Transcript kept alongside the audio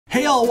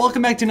Hey y'all,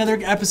 welcome back to another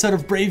episode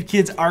of Brave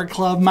Kids Art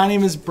Club. My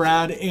name is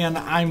Brad and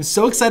I'm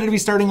so excited to be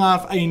starting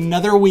off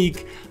another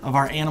week of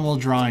our animal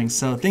drawing.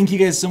 So thank you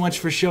guys so much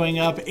for showing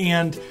up,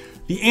 and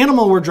the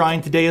animal we're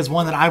drawing today is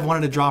one that I've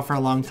wanted to draw for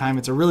a long time.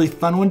 It's a really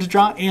fun one to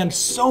draw and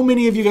so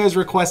many of you guys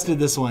requested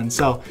this one.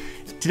 So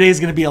today is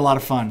gonna be a lot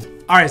of fun.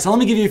 All right, so let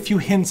me give you a few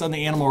hints on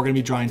the animal we're gonna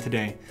be drawing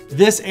today.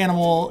 This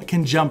animal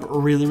can jump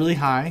really, really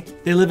high.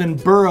 They live in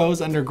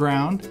burrows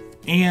underground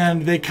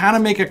and they kind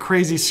of make a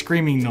crazy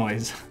screaming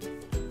noise.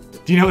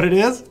 Do you know what it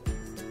is?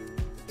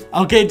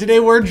 Okay, today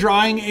we're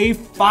drawing a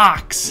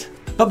fox.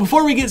 But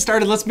before we get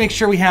started, let's make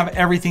sure we have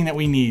everything that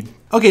we need.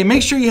 Okay,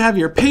 make sure you have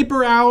your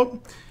paper out.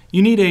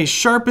 You need a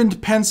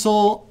sharpened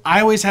pencil.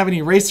 I always have an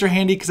eraser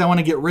handy because I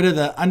want to get rid of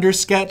the under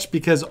sketch,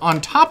 because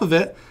on top of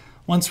it,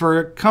 once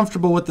we're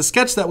comfortable with the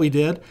sketch that we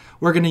did,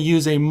 we're going to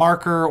use a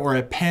marker or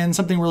a pen,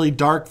 something really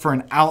dark for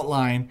an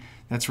outline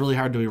that's really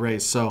hard to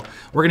erase. So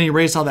we're going to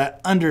erase all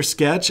that under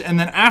sketch, and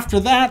then after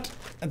that,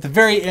 at the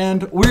very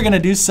end, we're gonna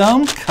do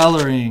some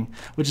coloring,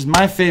 which is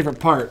my favorite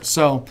part.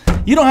 So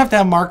you don't have to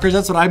have markers,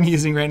 that's what I'm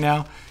using right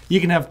now. You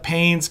can have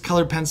paints,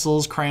 colored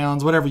pencils,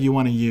 crayons, whatever you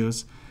wanna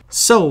use.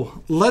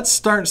 So let's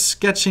start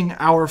sketching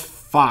our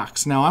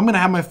fox. Now I'm gonna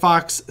have my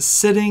fox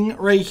sitting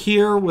right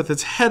here with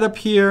its head up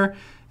here,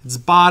 its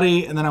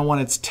body, and then I want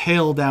its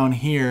tail down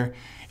here.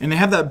 And they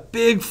have that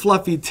big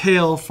fluffy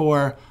tail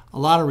for a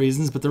lot of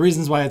reasons, but the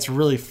reasons why it's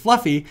really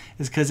fluffy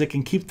is because it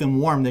can keep them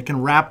warm. They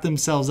can wrap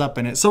themselves up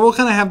in it. So we'll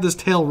kind of have this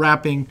tail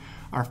wrapping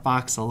our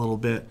fox a little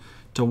bit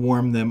to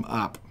warm them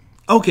up.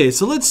 Okay,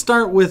 so let's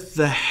start with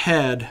the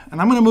head. And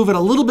I'm gonna move it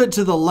a little bit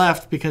to the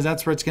left because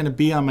that's where it's gonna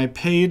be on my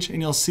page,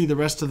 and you'll see the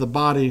rest of the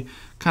body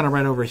kind of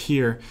right over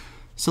here.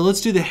 So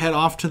let's do the head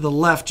off to the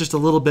left just a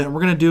little bit. And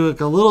we're gonna do like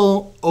a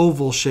little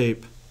oval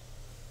shape,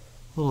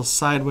 a little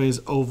sideways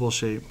oval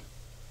shape.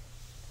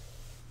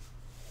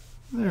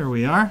 There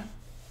we are.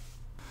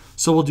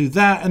 So we'll do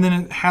that, and then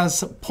it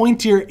has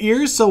pointier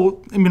ears.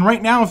 So, I mean,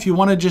 right now, if you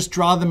want to just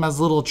draw them as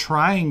little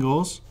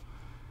triangles,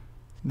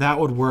 that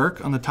would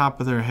work on the top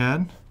of their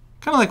head.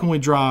 Kind of like when we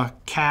draw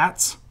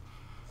cats.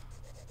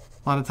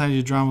 A lot of times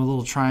you draw them with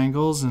little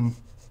triangles, and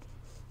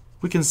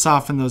we can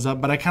soften those up,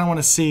 but I kind of want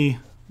to see,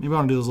 maybe I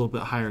want to do those a little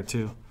bit higher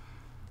too.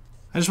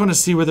 I just want to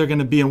see where they're going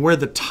to be and where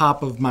the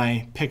top of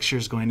my picture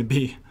is going to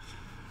be.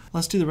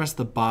 Let's do the rest of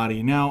the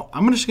body. Now,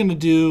 I'm just going to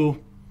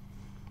do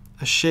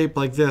a shape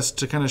like this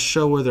to kind of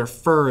show where their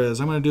fur is.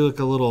 I'm going to do like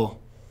a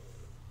little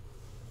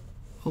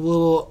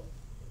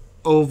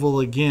oval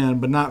again,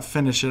 but not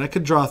finish it. I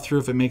could draw through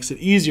if it makes it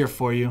easier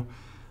for you,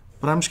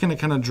 but I'm just going to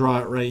kind of draw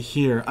it right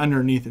here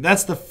underneath it.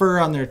 That's the fur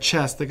on their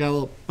chest. They got a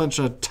little bunch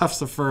of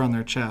tufts of fur on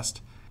their chest.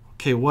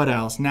 Okay, what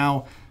else?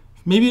 Now,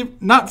 maybe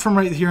not from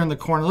right here in the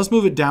corner. Let's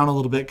move it down a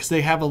little bit because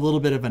they have a little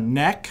bit of a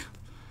neck.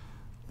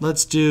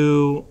 Let's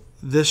do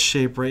this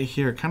shape right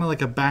here, kind of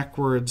like a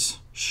backwards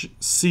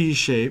C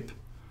shape.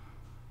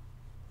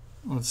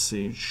 Let's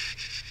see,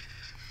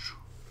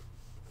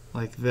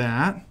 like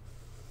that.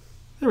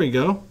 There we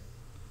go.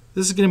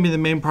 This is going to be the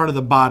main part of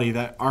the body,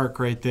 that arc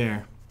right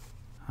there.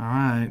 All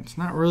right, it's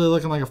not really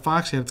looking like a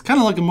fox yet. It's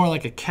kind of looking more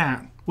like a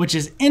cat, which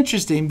is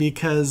interesting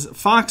because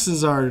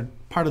foxes are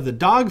part of the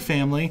dog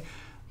family,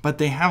 but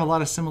they have a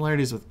lot of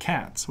similarities with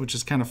cats, which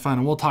is kind of fun.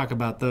 And we'll talk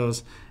about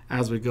those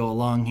as we go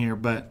along here,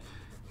 but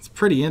it's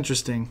pretty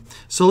interesting.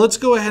 So let's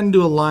go ahead and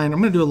do a line.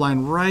 I'm going to do a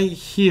line right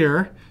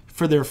here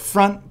for their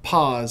front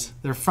paws,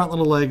 their front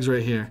little legs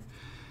right here.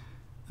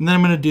 And then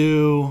I'm going to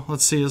do,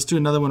 let's do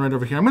another one right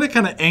over here. I'm going to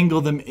kind of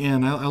angle them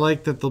in. I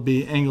like that they'll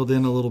be angled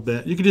in a little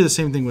bit. You can do the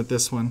same thing with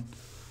this one.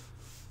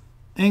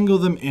 Angle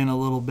them in a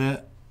little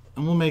bit,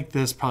 and we'll make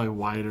this probably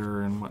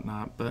wider and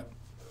whatnot, but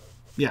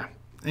yeah,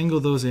 angle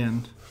those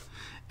in.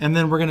 And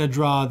then we're going to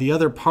draw the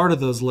other part of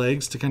those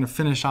legs to kind of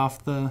finish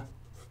off the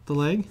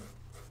leg,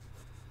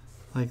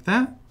 like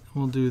that.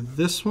 We'll do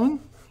this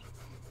one.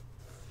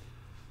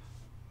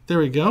 There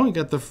we go. We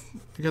got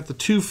the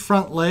two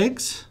front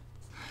legs.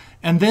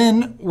 And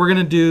then we're going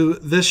to do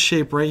this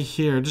shape right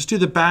here. Just do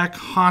the back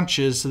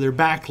haunches, so their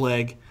back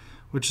leg,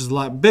 which is a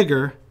lot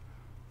bigger.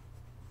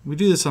 We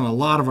do this on a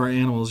lot of our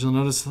animals. You'll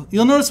notice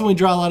when we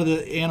draw a lot of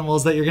the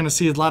animals that you're going to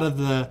see a lot of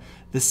the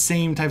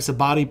same types of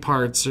body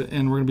parts,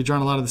 and we're going to be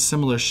drawing a lot of the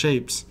similar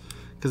shapes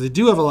because they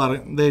do have a lot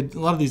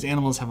of these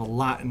animals have a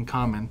lot in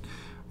common,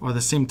 or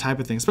the same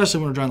type of thing. Especially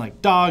when we're drawing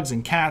like dogs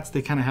and cats,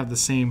 they kind of have the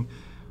same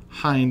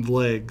hind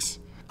legs.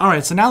 All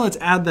right, so now let's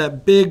add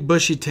that big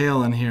bushy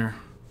tail in here.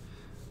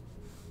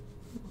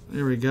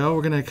 There we go.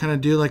 We're gonna kind of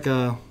do like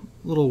a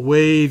little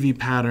wavy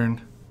pattern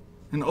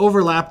and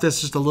overlap this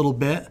just a little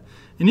bit.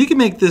 And you can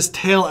make this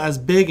tail as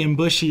big and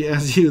bushy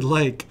as you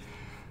like.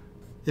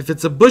 If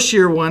it's a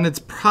bushier one, it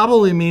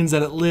probably means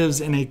that it lives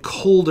in a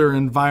colder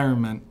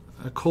environment,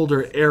 a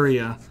colder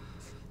area.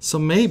 So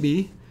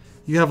maybe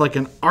you have like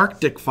an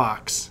Arctic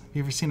fox. Have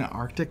you ever seen an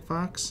Arctic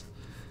fox?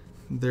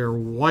 They're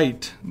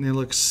white and they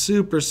look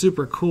super,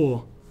 super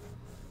cool.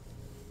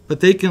 But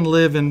they can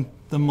live in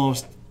the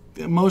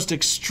most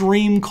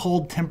extreme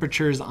cold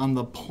temperatures on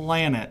the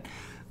planet.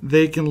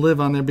 They can live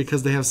on there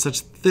because they have such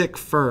thick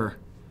fur.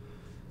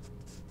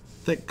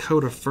 thick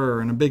coat of fur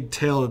and a big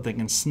tail that they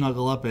can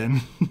snuggle up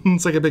in.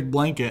 It's like a big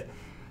blanket.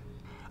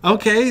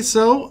 Okay,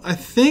 so I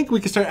think we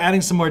can start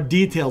adding some more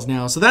details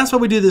now. So that's why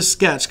we do this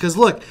sketch, because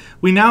look,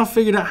 we now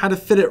figured out how to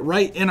fit it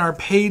right in our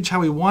page how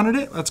we wanted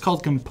it. That's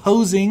called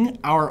composing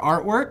our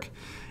artwork.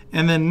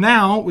 And then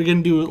now we're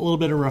gonna do a little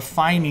bit of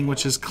refining,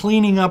 which is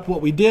cleaning up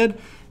what we did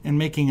and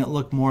making it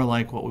look more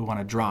like what we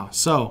wanna draw.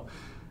 So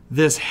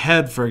this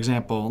head, for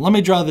example, let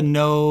me draw the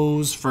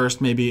nose first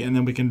maybe, and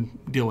then we can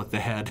deal with the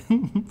head.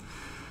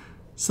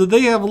 So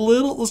they have a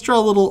little, let's draw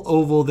a little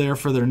oval there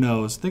for their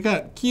nose. They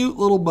got cute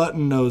little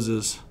button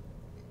noses.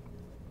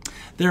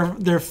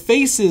 Their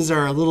faces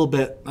are a little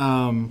bit,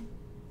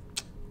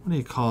 what do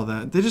you call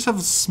that? They just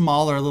have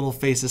smaller little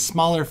faces,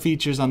 smaller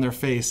features on their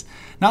face.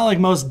 Not like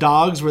most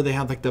dogs where they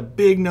have like the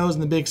big nose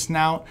and the big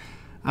snout.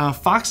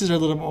 Foxes are a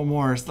little bit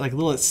more, like a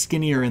little bit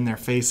skinnier in their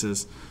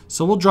faces.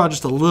 So we'll draw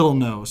just a little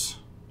nose.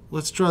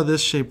 Let's draw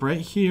this shape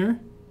right here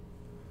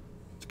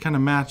to kind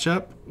of match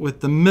up with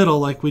the middle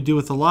like we do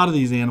with a lot of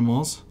these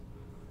animals.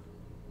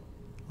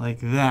 Like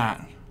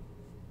that.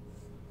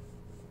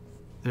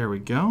 There we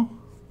go.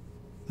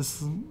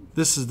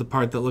 This is the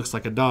part that looks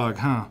like a dog,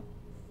 huh?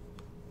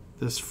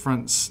 This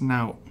front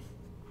snout.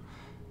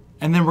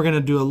 And then we're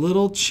gonna do a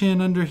little chin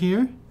under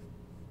here.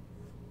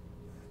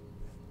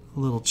 A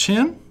little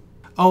chin.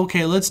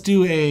 Okay, let's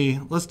do a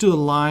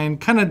line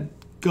kind of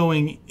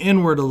going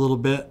inward a little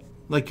bit,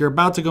 like you're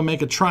about to go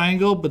make a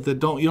triangle, but you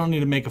don't need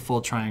to make a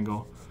full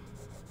triangle.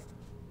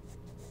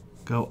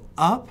 Go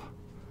up.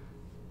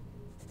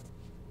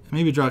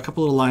 Maybe draw a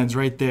couple little lines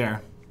right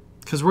there,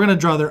 because we're gonna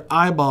draw their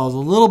eyeballs a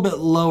little bit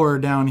lower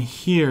down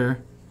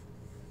here.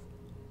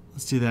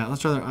 Let's do that.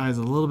 Let's draw their eyes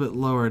a little bit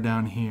lower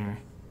down here.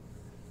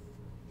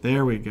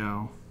 There we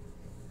go.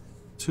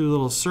 Two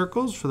little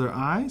circles for their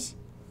eyes.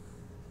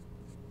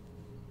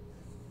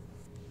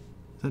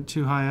 Is that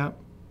too high up?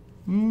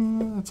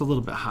 That's a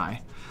little bit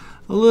high.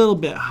 A little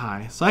bit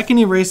high. So I can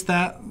erase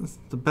that.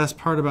 The best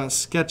part about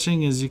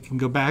sketching is you can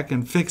go back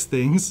and fix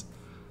things.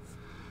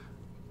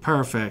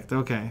 Perfect.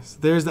 Okay, so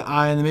there's the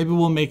eye, and then maybe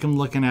we'll make them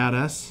looking at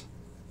us,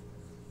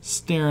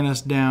 staring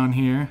us down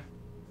here.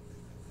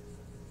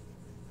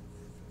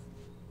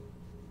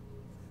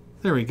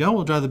 There we go.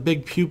 We'll draw the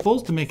big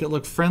pupils to make it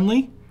look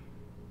friendly.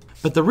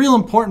 But the real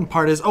important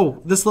part is,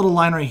 oh, this little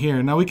line right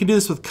here. Now we can do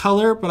this with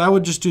color, but I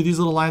would just do these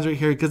little lines right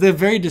here because they have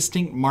very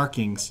distinct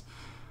markings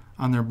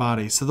on their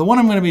body. So the one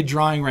I'm going to be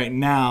drawing right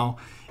now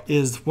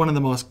is one of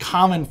the most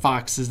common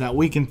foxes that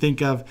we can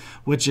think of,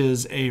 which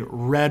is a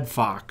red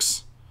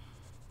fox,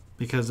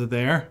 because of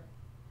their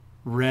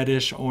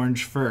reddish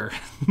orange fur.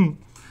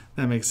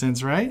 That makes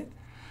sense, right?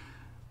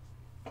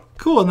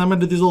 Cool, and I'm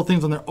gonna do these little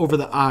things on there over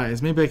the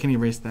eyes. Maybe I can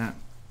erase that.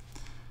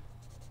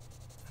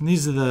 And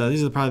these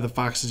are probably the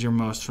foxes you're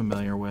most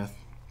familiar with.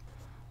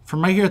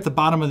 From right here at the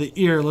bottom of the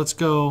ear, let's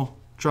go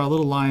draw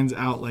little lines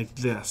out like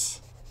this.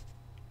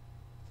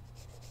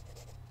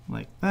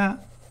 Like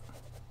that.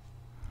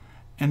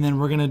 And then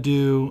we're gonna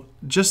do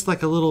just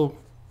like a little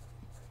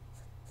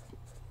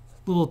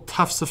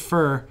tufts of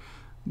fur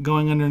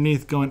going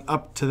underneath, going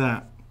up to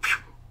that.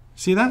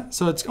 See that?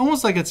 So it's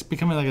almost like it's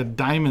becoming like a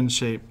diamond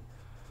shape.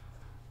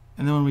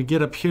 And then when we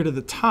get up here to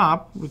the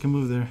top, we can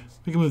move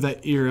that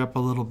ear up a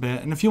little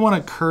bit. And if you want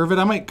to curve it,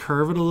 I might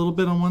curve it a little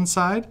bit on one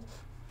side and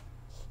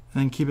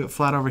then keep it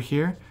flat over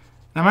here.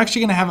 And I'm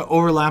actually going to have it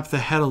overlap the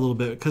head a little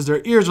bit because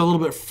their ears are a little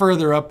bit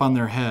further up on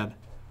their head.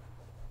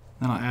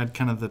 Then I'll add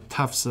kind of the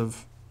tufts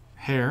of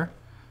hair.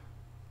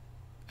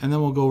 And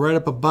then we'll go right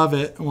up above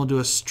it and we'll do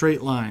a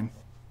straight line.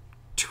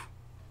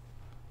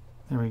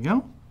 There we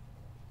go.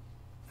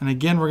 And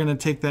again, we're going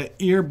to take that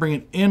ear, bring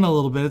it in a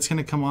little bit. It's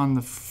going to come on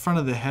the front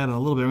of the head a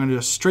little bit. We're going to do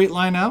a straight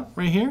line out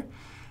right here.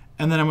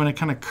 And then I'm going to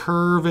kind of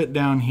curve it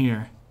down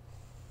here.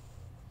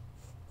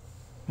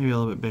 Maybe a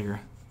little bit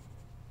bigger.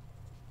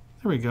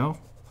 There we go.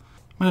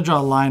 I'm going to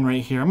draw a line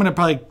right here. I'm going to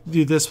probably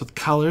do this with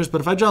colors,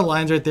 but if I draw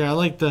lines right there, I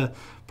like to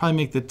probably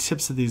make the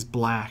tips of these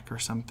black or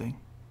something.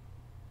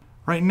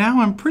 Right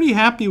now, I'm pretty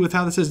happy with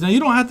how this is. Now, you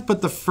don't have to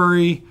put the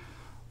furry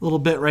little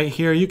bit right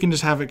here. You can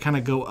just have it kind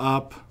of go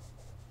up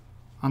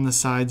on the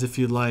sides if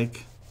you'd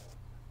like.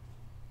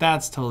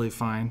 That's totally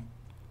fine.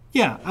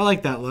 Yeah, I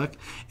like that look.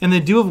 And they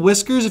do have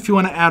whiskers if you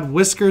want to add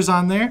whiskers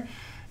on there.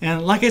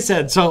 And like I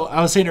said, so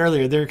I was saying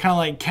earlier, they're kind of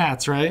like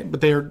cats, right?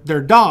 But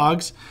they're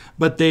dogs,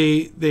 but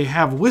they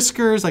have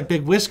whiskers, like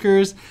big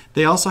whiskers.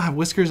 They also have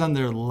whiskers on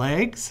their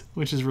legs,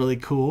 which is really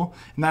cool.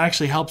 And that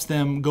actually helps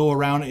them go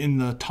around in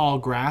the tall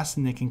grass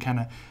and they can kind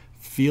of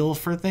feel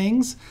for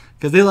things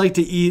because they like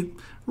to eat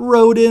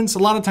rodents. A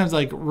lot of times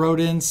like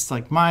rodents,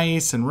 like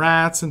mice and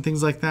rats and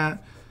things like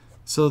that.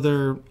 So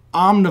they're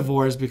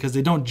omnivores because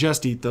they don't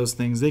just eat those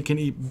things. They can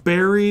eat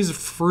berries,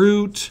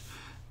 fruit.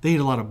 They eat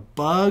a lot of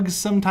bugs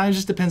sometimes.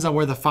 Just depends on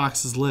where the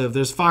foxes live.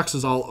 There's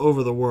foxes all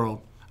over the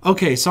world.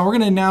 Okay, so we're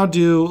gonna now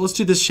let's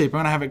do this shape. I'm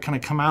gonna have it kind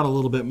of come out a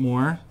little bit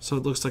more so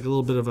it looks like a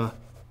little bit of a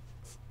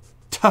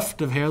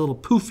tuft of hair, a little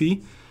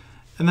poofy.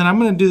 And then I'm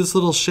gonna do this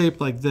little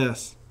shape like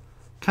this.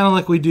 Kind of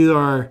like we do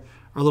our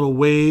little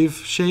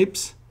wave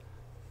shapes.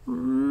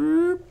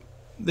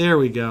 There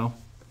we go.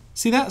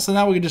 See that? So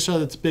now we can just show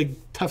that it's big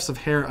tufts of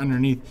hair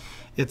underneath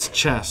its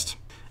chest.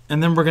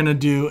 And then we're gonna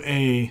do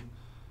a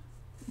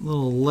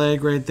little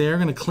leg right there. I'm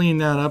gonna clean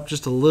that up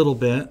just a little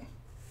bit.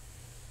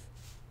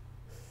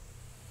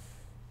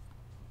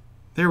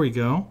 There we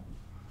go.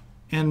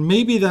 And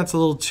maybe that's a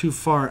little too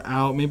far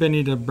out. Maybe I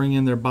need to bring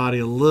in their body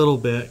a little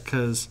bit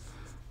because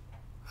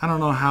I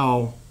don't know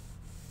how,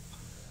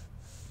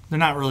 they're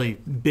not really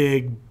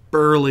big,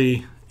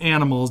 burly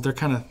animals. They're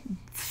kind of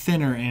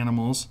thinner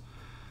animals.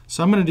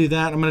 So I'm gonna do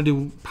that. I'm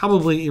gonna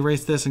probably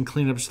erase this and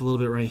clean it up just a little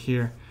bit right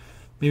here.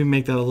 Maybe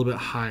make that a little bit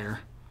higher.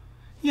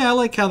 Yeah, I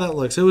like how that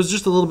looks. It was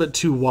just a little bit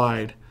too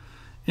wide.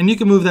 And you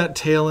can move that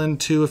tail in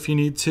too if you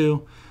need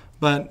to.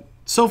 But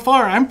so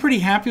far, I'm pretty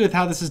happy with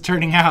how this is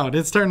turning out.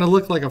 It's starting to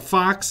look like a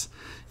fox.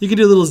 You can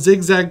do a little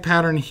zigzag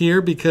pattern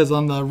here because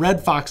on the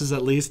red foxes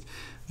at least,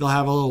 they'll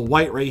have a little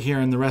white right here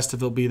and the rest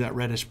of it will be that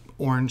reddish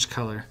orange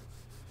color.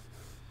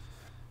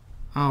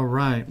 All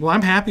right, well,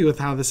 I'm happy with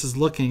how this is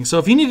looking. So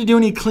if you need to do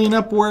any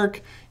cleanup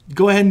work,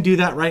 go ahead and do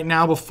that right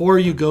now before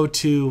you go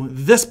to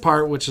this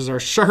part, which is our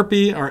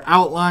Sharpie, our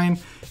outline,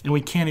 and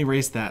we can't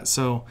erase that.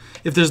 So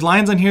if there's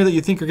lines on here that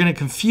you think are gonna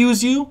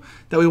confuse you,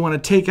 that we wanna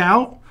take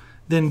out,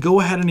 then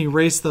go ahead and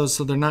erase those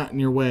so they're not in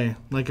your way.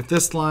 Like if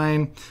this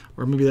line,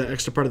 or maybe that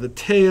extra part of the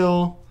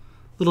tail,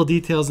 little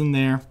details in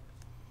there,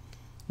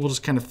 we'll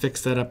just kind of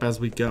fix that up as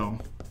we go.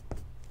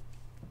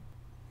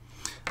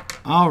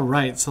 All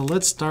right, so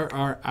let's start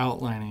our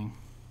outlining.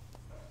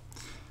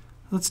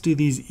 Let's do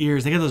these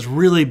ears. They got those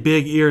really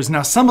big ears.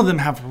 Now, some of them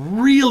have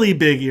really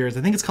big ears.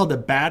 I think it's called the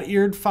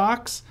bat-eared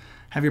fox.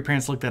 Have your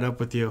parents look that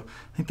up with you.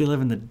 I think they live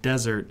in the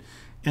desert.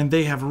 And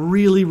they have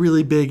really,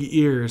 really big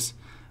ears.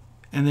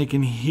 And they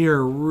can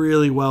hear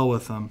really well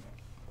with them.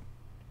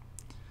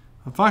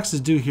 The foxes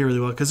do hear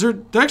really well because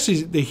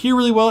they hear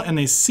really well and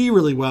they see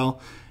really well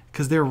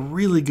because they're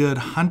really good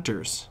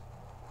hunters.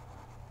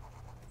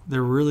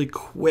 They're really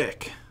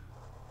quick.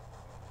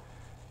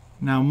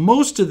 Now,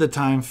 most of the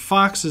time,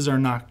 foxes are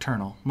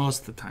nocturnal,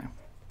 most of the time.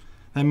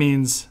 That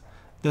means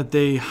that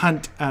they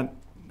hunt at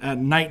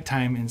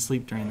nighttime and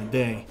sleep during the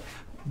day.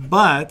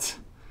 But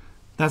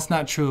that's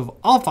not true of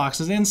all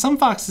foxes. And some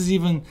foxes,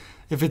 even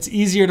if it's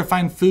easier to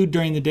find food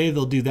during the day,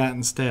 they'll do that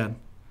instead.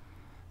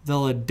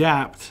 They'll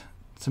adapt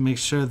to make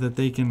sure that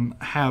they can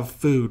have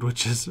food,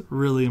 which is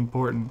really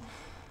important.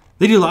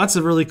 They do lots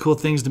of really cool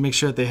things to make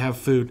sure that they have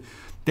food.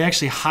 They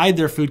actually hide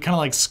their food, kind of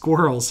like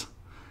squirrels.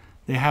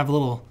 They have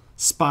little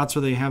spots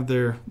where they have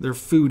their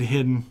food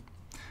hidden.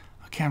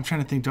 Okay, I'm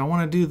trying to think. Do I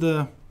want to do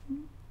the...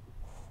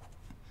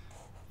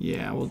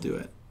 Yeah, we'll do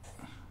it.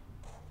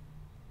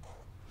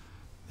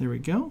 There we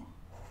go.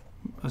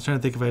 I was trying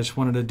to think if I just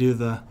wanted to do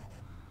the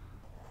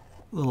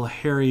little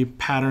hairy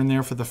pattern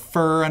there for the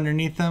fur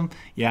underneath them.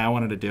 Yeah, I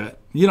wanted to do it.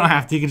 You don't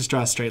have to. You can just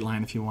draw a straight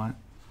line if you want.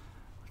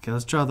 Okay,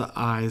 let's draw the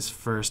eyes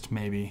first,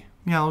 maybe.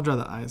 Yeah, I'll draw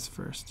the eyes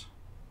first.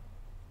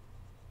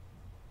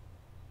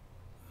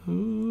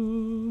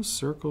 Ooh,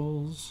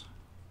 circles.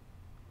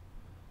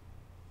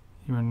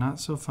 You are not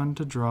so fun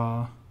to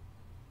draw.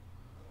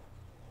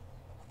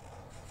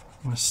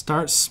 I'm going to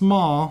start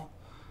small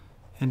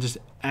and just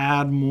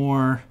add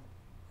more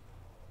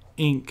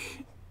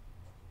ink.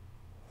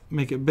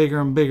 Make it bigger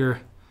and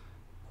bigger.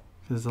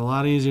 Because it's a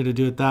lot easier to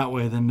do it that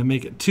way than to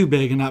make it too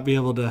big and not be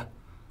able to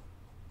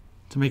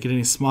make it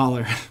any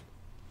smaller.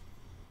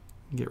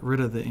 Get rid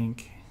of the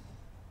ink.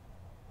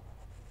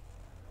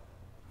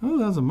 Oh,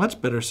 that was a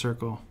much better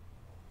circle.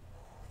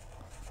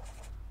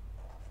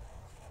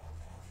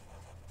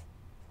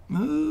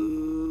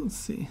 Oh, let's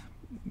see.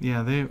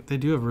 Yeah, they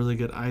do have really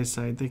good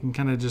eyesight. They can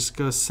kind of just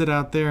go sit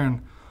out there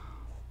and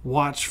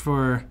watch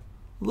for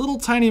little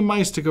tiny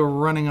mice to go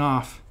running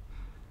off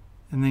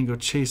and then go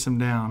chase them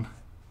down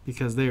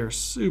because they are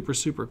super,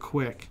 super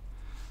quick.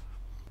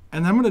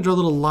 And I'm going to draw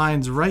little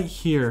lines right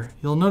here.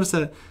 You'll notice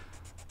that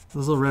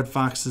those little red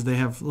foxes, they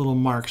have little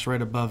marks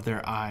right above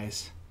their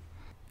eyes.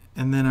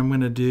 And then I'm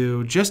going to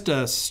do just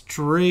a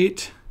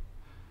straight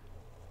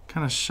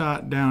kind of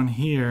shot down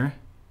here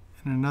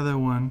and another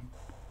one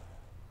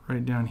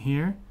right down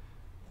here.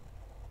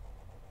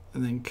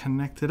 And then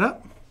connect it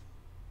up.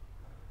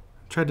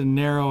 Try to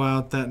narrow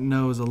out that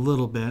nose a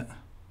little bit.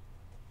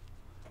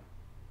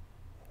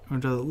 I'm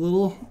going to draw the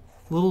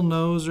little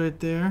nose right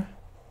there.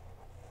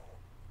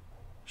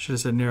 Should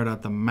have said narrowed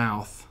out the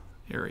mouth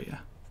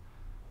area.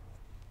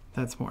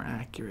 That's more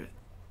accurate.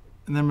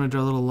 And then I'm going to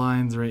draw little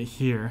lines right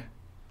here.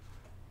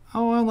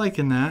 Oh, I'm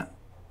liking that.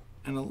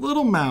 And a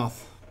little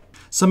mouth.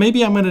 So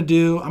maybe I'm going to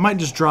do, I might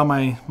just draw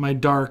my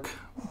dark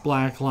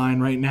black line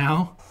right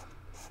now.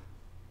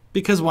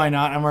 Because why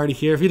not? I'm already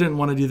here. If you didn't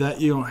want to do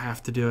that, you don't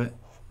have to do it.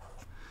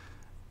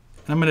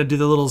 I'm going to do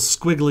the little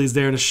squigglies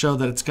there to show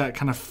that it's got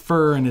kind of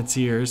fur in its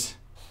ears.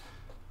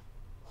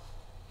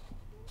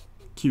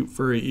 Cute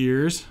furry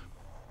ears.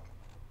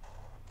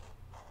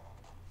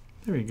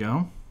 There we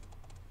go.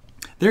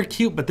 They're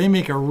cute, but they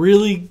make a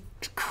really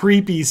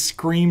creepy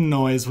scream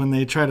noise when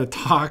they try to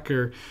talk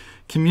or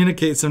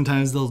communicate.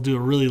 Sometimes they'll do a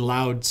really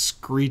loud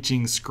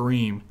screeching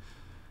scream.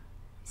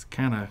 It's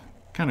kind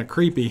of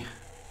creepy.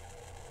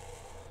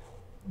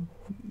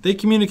 they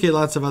communicate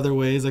lots of other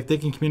ways. Like they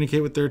can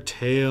communicate with their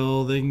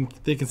tail.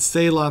 They can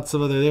say lots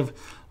of other. They have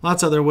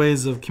lots of other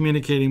ways of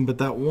communicating. But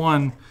that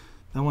one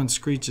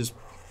screech is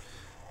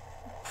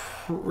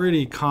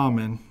pretty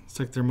common. It's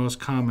like their most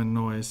common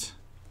noise.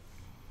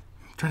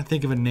 I'm trying to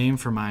think of a name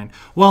for mine.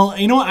 Well,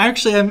 you know what? I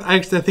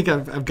think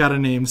I've got a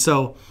name.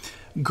 So,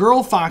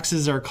 girl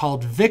foxes are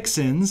called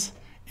vixens,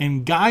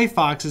 and guy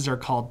foxes are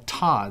called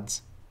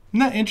Todds. Isn't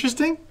that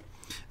interesting?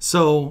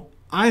 So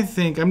I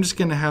think I'm just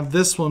gonna have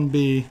this one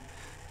be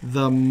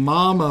the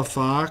mama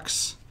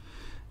fox,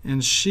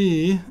 and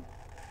she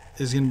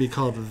is gonna be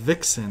called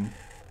Vixen.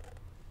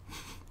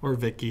 Or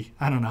Vicky,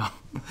 I don't know.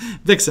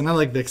 Vixen, I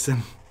like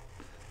Vixen.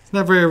 It's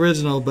not very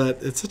original, but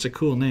it's such a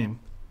cool name.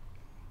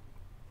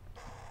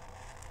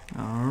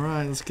 All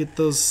right, let's get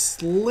those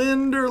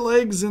slender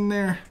legs in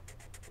there.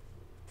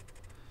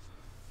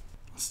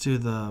 Let's do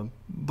the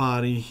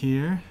body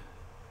here.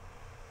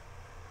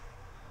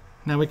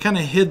 Now we kind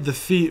of hid the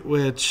feet,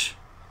 which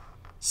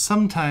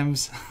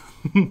sometimes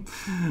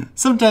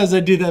I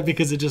do that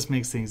because it just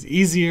makes things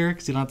easier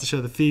because you don't have to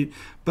show the feet.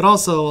 But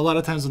also a lot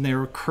of times when they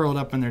were curled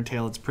up in their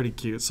tail, it's pretty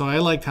cute. So I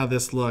liked how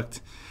this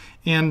looked.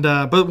 And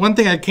but one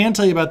thing I can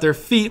tell you about their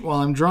feet while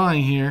I'm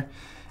drawing here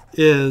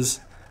is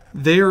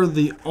they are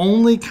the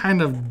only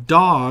kind of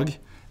dog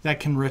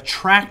that can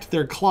retract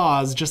their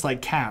claws just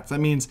like cats. That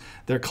means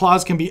their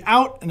claws can be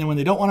out, and then when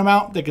they don't want them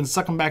out, they can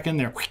suck them back in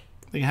there.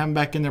 They can have them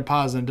back in their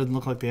paws, and it doesn't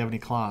look like they have any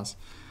claws.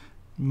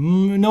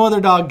 No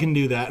other dog can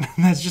do that.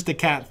 That's just a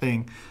cat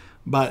thing.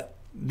 But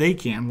they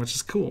can, which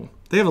is cool.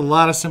 They have a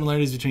lot of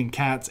similarities between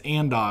cats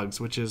and dogs,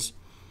 which is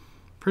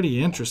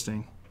pretty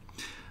interesting.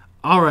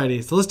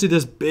 Alrighty, so let's do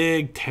this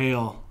big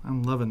tail.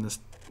 I'm loving this.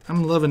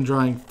 I'm loving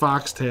drawing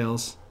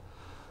foxtails.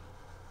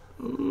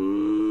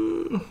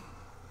 Ooh.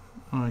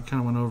 Oh, I kind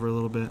of went over a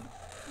little bit.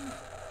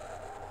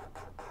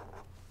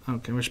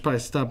 Okay, we should probably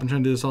stop and try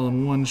and do this all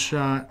in one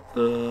shot.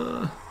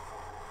 Bring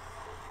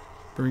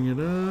it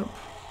up.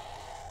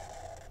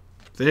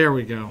 There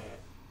we go.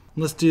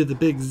 Let's do the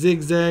big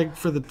zigzag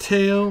for the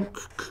tail.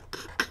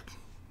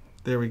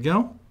 There we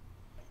go.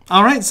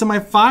 All right, so my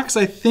fox,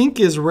 I think,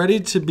 is ready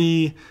to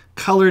be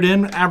colored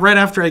in. Right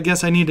after, I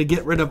guess I need to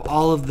get rid of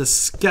all of the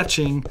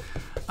sketching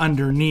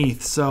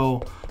underneath.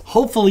 So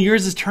hopefully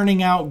yours is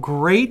turning out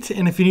great.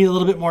 And if you need a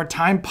little bit more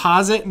time,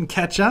 pause it and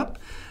catch up.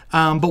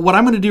 But what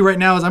I'm going to do right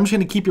now is I'm just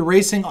going to keep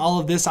erasing all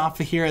of this off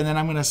of here, and then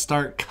I'm going to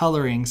start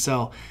coloring.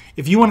 So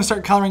if you want to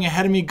start coloring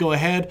ahead of me, go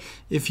ahead.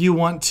 If you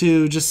want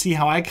to just see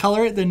how I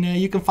color it, then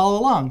you can follow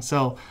along.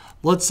 So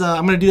let's.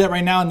 I'm going to do that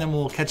right now, and then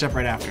we'll catch up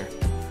right after.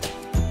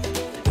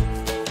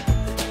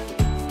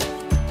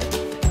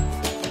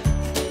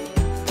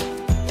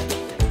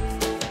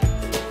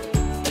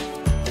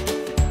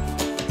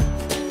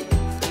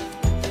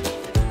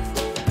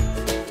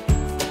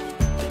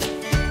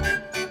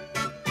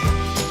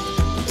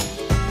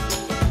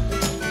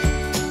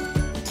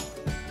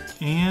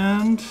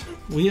 And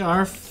we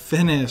are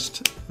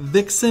finished.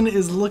 Vixen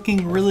is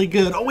looking really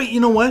good. Oh wait, you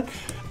know what?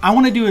 I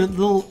want to do a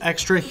little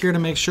extra here to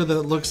make sure that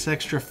it looks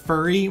extra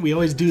furry. We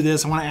always do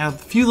this. I want to add a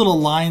few little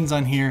lines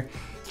on here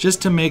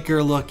just to make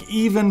her look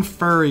even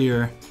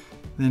furrier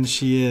than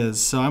she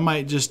is. So I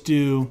might just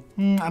do,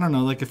 I don't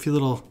know, like a few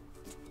little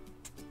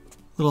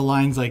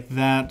lines like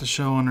that to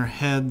show on her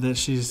head that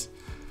she's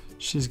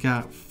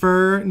got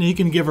fur. Now you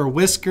can give her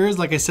whiskers.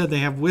 Like I said, they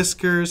have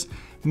whiskers.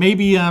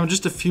 Maybe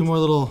just a few more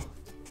little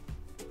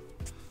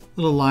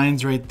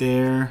lines right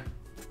there,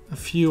 a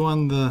few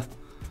on the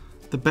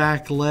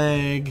back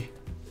leg,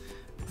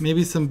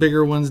 maybe some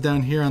bigger ones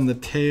down here on the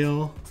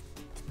tail.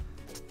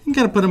 You can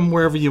kind of put them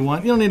wherever you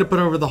want. You don't need to put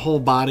over the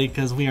whole body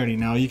because we already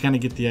know, you kind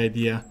of get the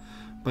idea.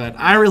 But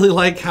I really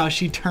like how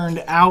she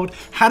turned out.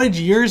 How did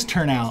yours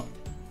turn out?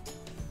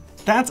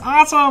 That's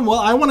awesome. Well,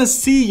 I want to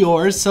see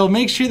yours, so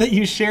make sure that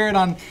you share it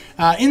on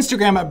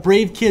Instagram at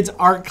Brave Kids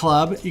Art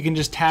Club. You can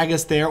just tag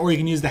us there, or you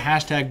can use the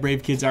hashtag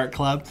Brave Kids Art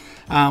Club.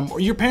 Or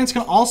your parents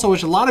can also,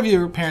 which a lot of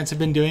your parents have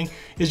been doing,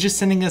 is just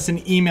sending us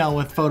an email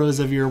with photos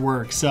of your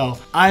work. So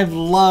I've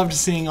loved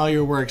seeing all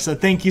your work, so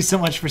thank you so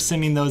much for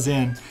sending those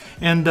in.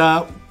 And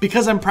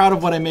because I'm proud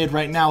of what I made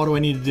right now, what do I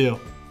need to do?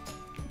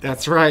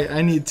 That's right,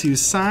 I need to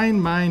sign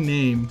my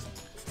name.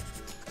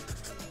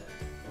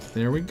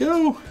 There we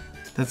go.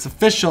 That's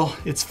official.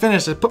 It's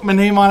finished. I put my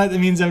name on it. That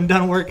means I'm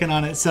done working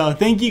on it. So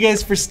thank you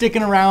guys for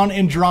sticking around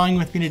and drawing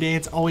with me today.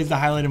 It's always the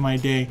highlight of my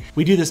day.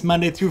 We do this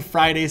Monday through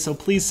Friday, so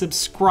please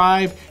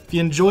subscribe. If you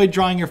enjoyed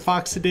drawing your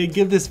fox today,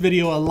 give this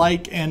video a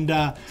like,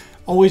 and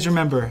always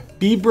remember,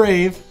 be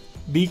brave,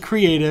 be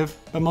creative,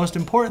 but most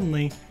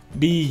importantly,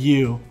 be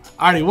you.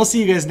 Alrighty, we'll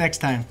see you guys next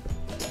time.